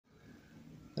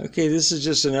Okay, this is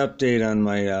just an update on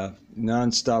my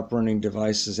non-stop running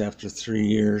devices after 3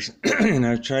 years. And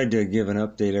I've tried to give an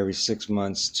update every 6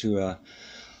 months to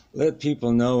let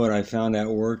people know what I found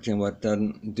out worked and what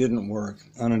didn't work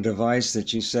on a device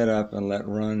that you set up and let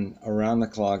run around the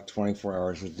clock 24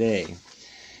 hours a day.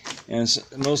 And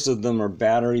most of them are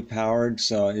battery powered,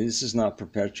 so this is not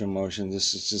perpetual motion.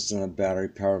 This is just in a battery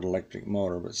powered electric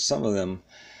motor, but some of them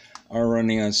are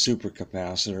running on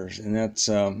supercapacitors, and that's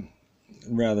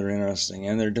rather interesting.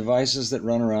 And they're devices that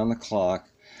run around the clock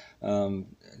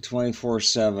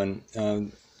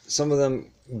 24/7. Some of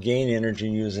them gain energy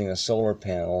using a solar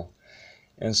panel,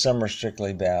 and some are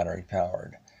strictly battery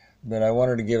powered. But I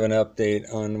wanted to give an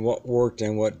update on what worked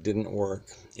and what didn't work,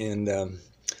 and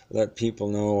let people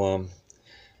know,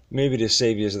 maybe to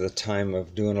save you the time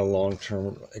of doing a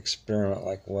long-term experiment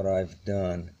like what I've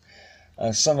done.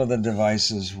 Some of the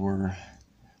devices were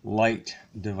light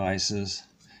devices.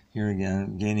 Here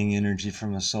again, gaining energy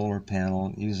from a solar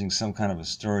panel using some kind of a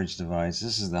storage device.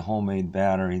 This is the homemade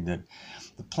battery that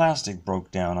the plastic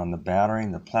broke down on the battery,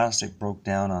 and the plastic broke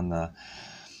down on the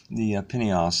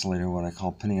penny oscillator, what I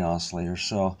call penny oscillator.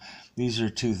 So these are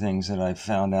two things that I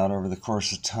found out over the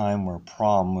course of time were a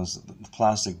problem, was the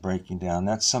plastic breaking down.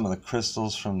 That's some of the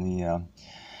crystals from the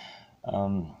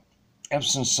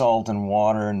Epsom salt and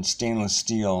water and stainless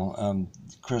steel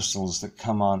crystals that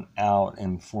come on out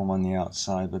and form on the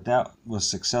outside. But that was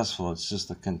successful. It's just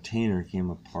the container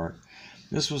came apart.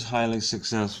 This was highly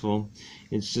successful.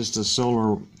 It's just a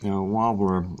solar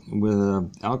wobbler with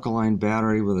an alkaline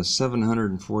battery with a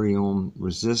 740 ohm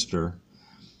resistor,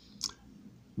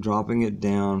 dropping it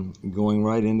down, going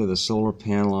right into the solar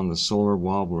panel on the solar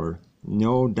wobbler.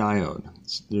 No diode.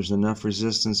 There's enough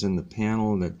resistance in the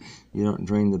panel that you don't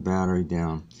drain the battery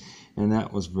down, and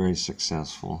that was very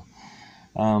successful.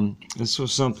 This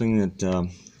was something that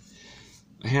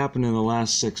happened in the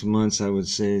last 6 months, I would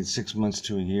say 6 months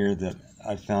to a year, that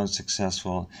I found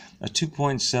successful. A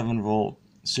 2.7 volt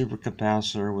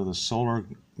supercapacitor with a solar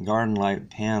garden light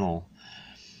panel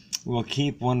will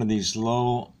keep one of these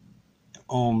low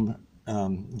ohm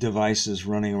devices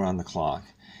running around the clock.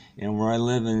 And where I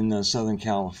live in Southern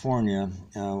California,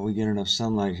 we get enough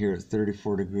sunlight here at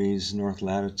 34 degrees north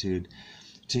latitude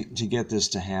to get this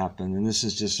to happen. And this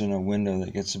is just in a window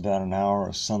that gets about an hour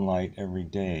of sunlight every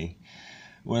day.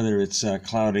 Whether it's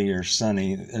cloudy or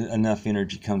sunny, enough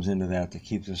energy comes into that to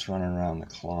keep this running around the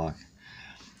clock.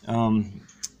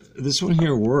 This one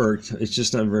here worked. It's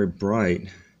just not very bright.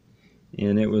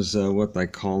 And it was what I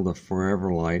called a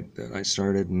forever light that I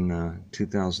started in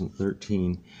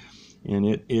 2013.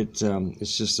 And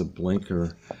it's just a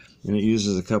blinker, and it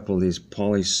uses a couple of these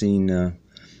polycene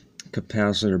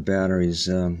capacitor batteries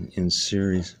in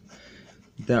series.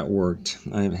 That worked.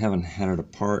 I haven't had it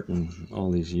apart in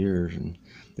all these years, and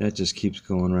that just keeps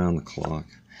going around the clock.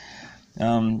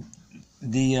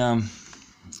 The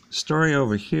story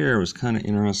over here was kind of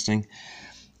interesting.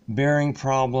 Bearing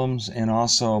problems and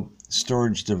also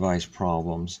storage device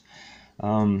problems.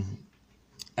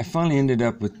 I finally ended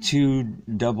up with 2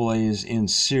 AA's in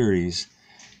series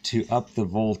to up the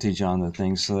voltage on the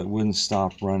thing so it wouldn't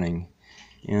stop running.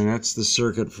 And that's the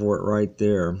circuit for it right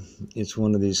there. It's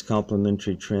one of these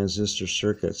complementary transistor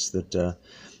circuits that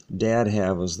Dad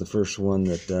was the first one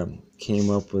that came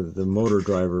up with the motor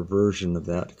driver version of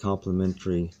that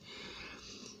complementary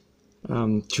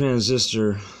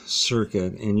transistor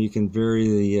circuit. And you can vary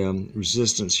the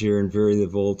resistance here and vary the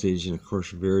voltage, and of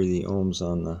course vary the ohms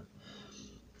on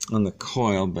the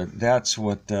coil. But that's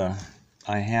what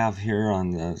I have here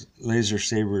on the Laser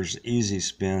Sabers Easy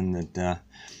Spin that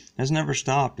has never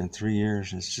stopped in 3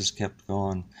 years. It's just kept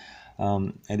going.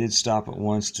 I did stop it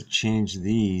once to change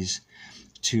these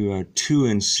to 2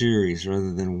 in series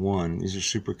rather than 1. These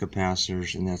are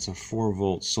supercapacitors, and that's a 4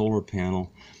 volt solar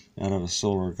panel out of a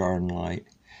solar garden light.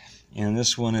 And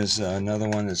this one is another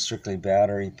one that's strictly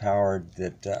battery powered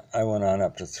that I went on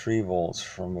up to 3 volts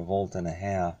from 1.5 volts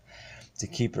to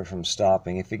keep it from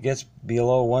stopping. If it gets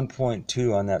below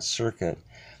 1.2 on that circuit,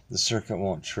 the circuit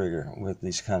won't trigger with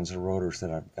these kinds of rotors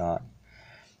that I've got.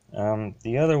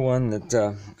 The other one that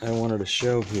I wanted to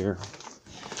show here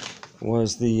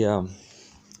was the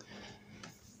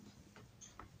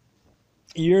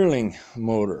Yearling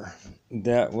Motor.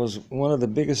 That was one of the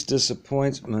biggest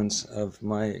disappointments of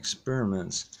my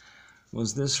experiments,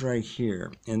 was this right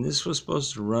here. And this was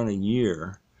supposed to run a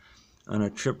year on a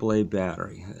AAA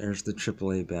battery. There's the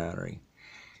AAA battery.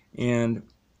 And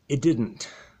it didn't.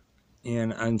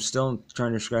 And I'm still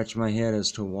trying to scratch my head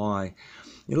as to why.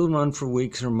 It'll run for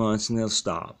weeks or months and they'll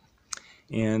stop.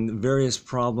 and various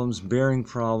problems, bearing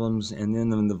problems, and then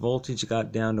when the voltage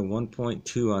got down to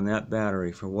 1.2 on that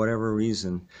battery, for whatever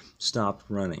reason, stopped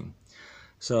running.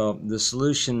 So the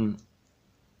solution,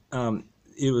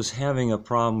 it was having a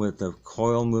problem with the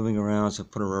coil moving around, so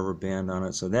put a rubber band on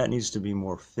it. So that needs to be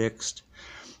more fixed.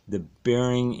 The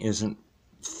bearing isn't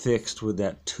fixed with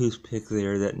that toothpick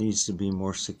there. That needs to be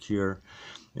more secure.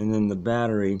 And then the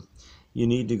battery, you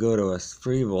need to go to a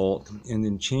 3 volt and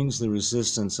then change the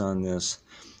resistance on this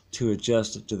to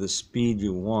adjust it to the speed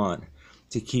you want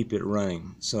to keep it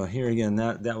running. So here again,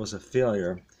 that was a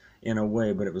failure in a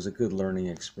way, but it was a good learning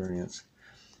experience.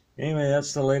 Anyway,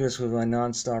 that's the latest with my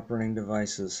non-stop running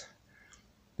devices.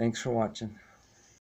 Thanks for watching.